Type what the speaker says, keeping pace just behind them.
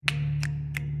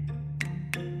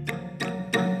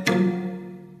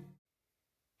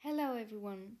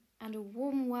everyone, and a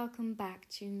warm welcome back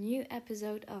to a new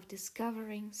episode of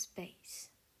Discovering Space.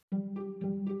 And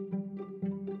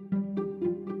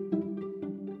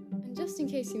just in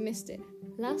case you missed it,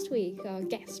 last week our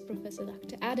guest, Professor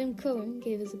Dr. Adam Cohen,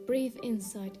 gave us a brief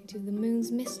insight into the moon's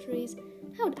mysteries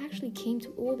and how it actually came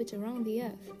to orbit around the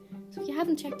Earth. So if you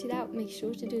haven't checked it out, make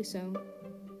sure to do so.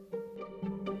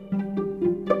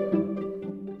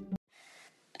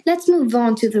 Let's move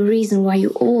on to the reason why you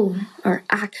all are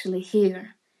actually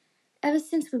here. Ever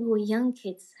since we were young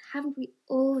kids, haven't we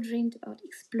all dreamed about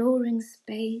exploring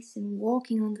space and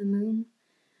walking on the moon?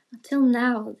 Until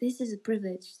now, this is a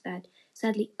privilege that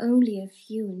sadly only a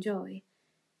few enjoy.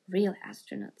 Real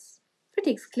astronauts.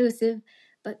 Pretty exclusive,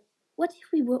 but what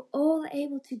if we were all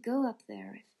able to go up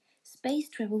there? If space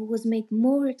travel was made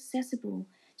more accessible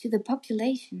to the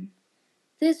population?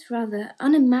 This rather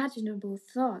unimaginable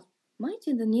thought might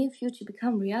in the near future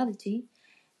become reality.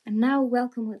 And now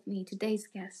welcome with me today's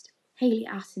guest, Hayley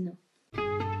Arsenault.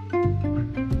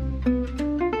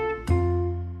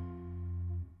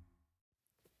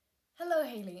 Hello,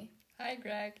 Hayley. Hi,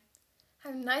 Greg.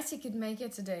 How nice you could make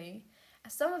it today.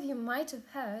 As some of you might have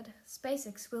heard,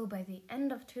 SpaceX will by the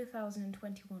end of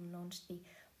 2021 launch the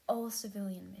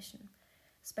all-civilian mission.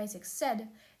 SpaceX said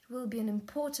it will be an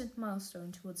important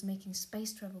milestone towards making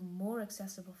space travel more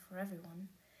accessible for everyone.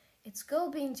 Its goal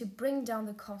being to bring down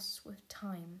the costs with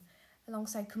time.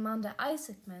 Alongside Commander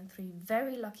Isaacman, 3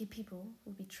 very lucky people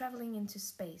will be traveling into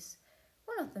space,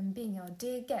 one of them being our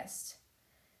dear guest.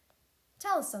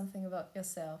 Tell us something about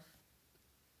yourself.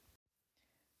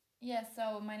 Yeah,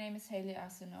 so my name is Hayley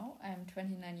Arsenault. I'm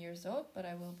 29 years old, but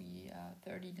I will be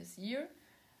 30 this year.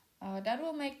 That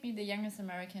will make me the youngest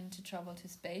American to travel to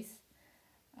space.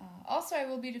 Also, I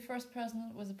will be the first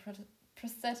person with a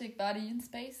prosthetic body in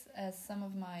space, as some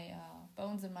of my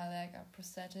bones in my leg are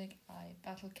prosthetic. I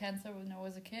battled cancer when I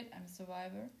was a kid. I'm a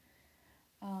survivor.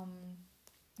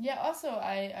 Also,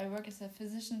 I work as a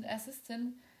physician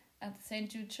assistant at the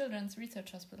St. Jude Children's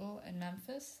Research Hospital in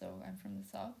Memphis, so I'm from the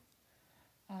South.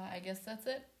 I guess that's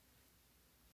it.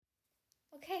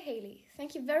 Okay, Hayley,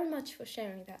 thank you very much for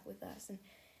sharing that with us. And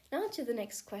now to the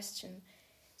next question.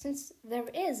 Since there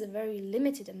is a very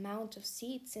limited amount of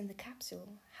seats in the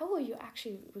capsule, how were you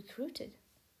actually recruited?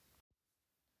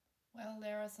 Well,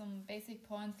 there are some basic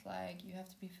points like you have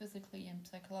to be physically and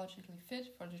psychologically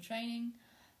fit for the training.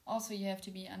 Also, you have to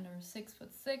be under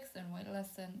 6'6" and weigh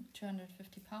less than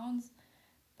 250 pounds.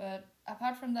 But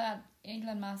apart from that,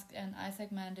 Elon Musk and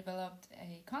Isaacman developed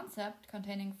a concept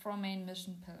containing 4 main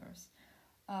mission pillars.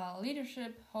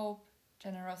 Leadership, hope,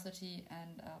 generosity,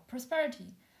 and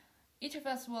prosperity. Each of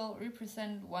us will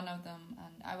represent one of them,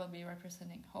 and I will be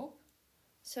representing hope.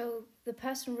 So, the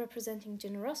person representing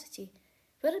generosity,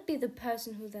 would it be the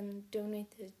person who then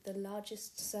donated the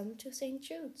largest sum to St.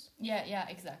 Jude's? Yeah,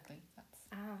 exactly.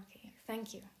 Okay,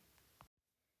 thank you.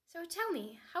 So tell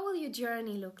me, how will your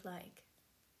journey look like?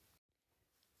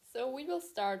 So we will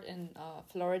start in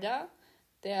Florida.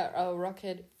 There our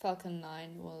rocket Falcon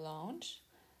 9 will launch.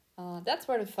 That's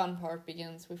where the fun part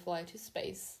begins. We fly to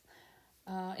space.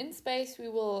 In space we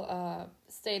will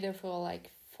stay there for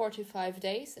like 45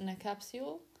 days in a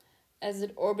capsule as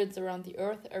it orbits around the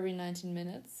Earth every 19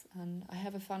 minutes. And I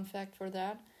have a fun fact for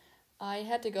that. I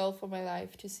had the goal for my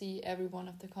life to see every one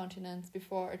of the continents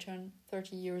before I turned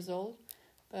 30 years old.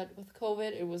 But with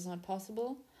COVID it was not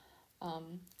possible.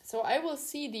 So I will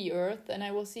see the Earth and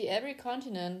I will see every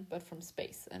continent, but from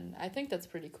space. And I think that's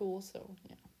pretty cool, so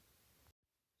yeah.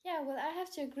 Yeah, well, I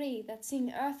have to agree that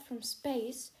seeing Earth from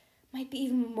space might be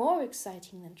even more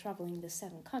exciting than traveling the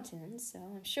 7 continents, so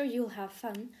I'm sure you'll have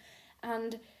fun.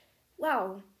 And,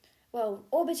 wow, well,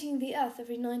 orbiting the Earth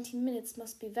every 19 minutes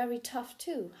must be very tough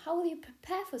too. How will you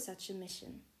prepare for such a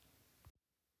mission?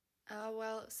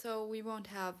 So we won't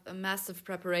have a massive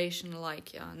preparation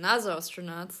like NASA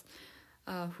astronauts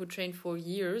who train for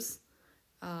years,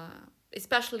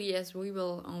 especially as we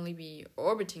will only be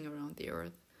orbiting around the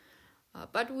Earth.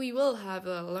 But we will have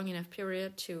a long enough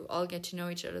period to all get to know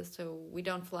each other, so we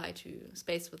don't fly to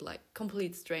space with like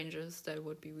complete strangers. That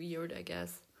would be weird, I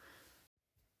guess.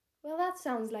 Well, that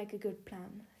sounds like a good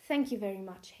plan. Thank you very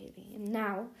much, Hayley. And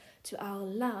now to our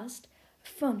last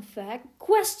fun fact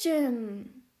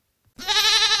question.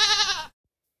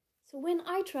 So when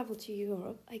I travel to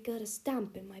Europe, I got a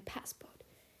stamp in my passport.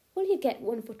 Will you get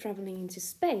one for traveling into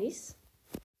space?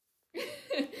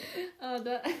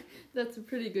 That's a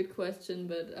pretty good question,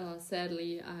 but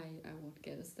sadly I won't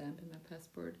get a stamp in my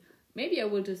passport. Maybe I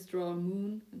will just draw a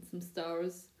moon and some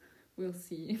stars. We'll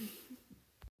see.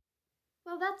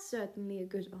 Well, that's certainly a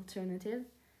good alternative.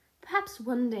 Perhaps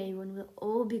one day when we'll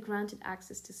all be granted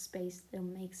access to space, they'll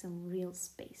make some real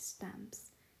space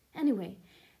stamps. Anyway,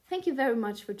 thank you very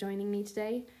much for joining me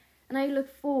today, and I look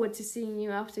forward to seeing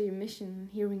you after your mission and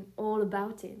hearing all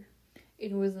about it.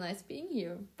 It was nice being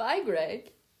here. Bye,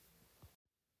 Greg.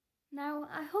 Now,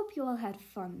 I hope you all had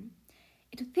fun.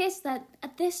 It appears that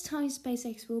at this time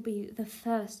SpaceX will be the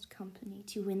first company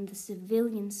to win the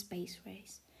civilian space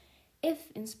race,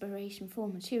 if Inspiration 4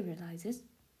 materializes.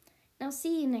 Now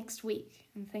see you next week,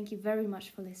 and thank you very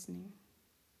much for listening.